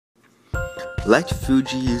Let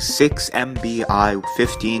Fuji's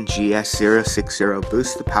 6MBI15GS-060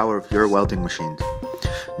 boost the power of your welding machines.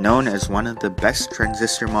 Known as one of the best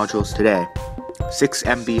transistor modules today,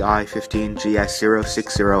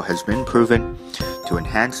 6MBI15GS-060 has been proven to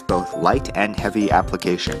enhance both light and heavy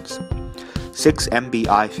applications.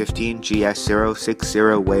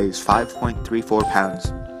 6MBI15GS-060 weighs 5.34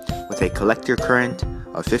 pounds with a collector current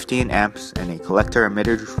of 15 amps and a collector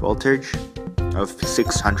emitter voltage of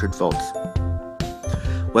 600 volts.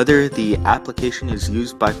 Whether the application is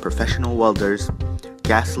used by professional welders,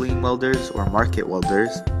 gasoline welders, or market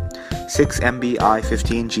welders,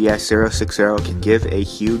 6MBI15GS-060 can give a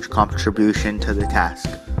huge contribution to the task.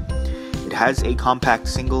 It has a compact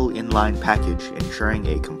single inline package ensuring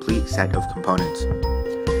a complete set of components.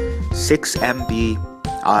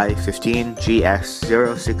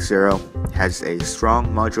 6MBI15GS-060 has a strong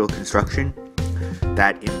module construction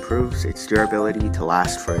that improves its durability to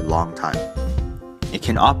last for a long time. It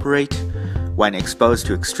can operate when exposed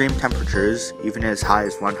to extreme temperatures, even as high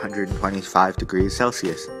as 125 degrees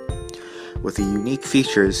Celsius. With the unique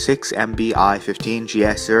features,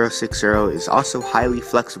 6MBI15GS-060 is also highly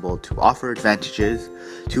flexible to offer advantages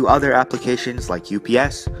to other applications like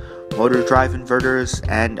UPS, motor drive inverters,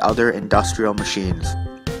 and other industrial machines.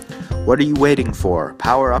 What are you waiting for?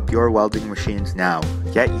 Power up your welding machines now.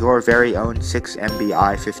 Get your very own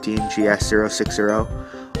 6MBI15GS-060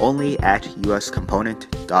 only at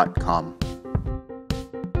uscomponent.com.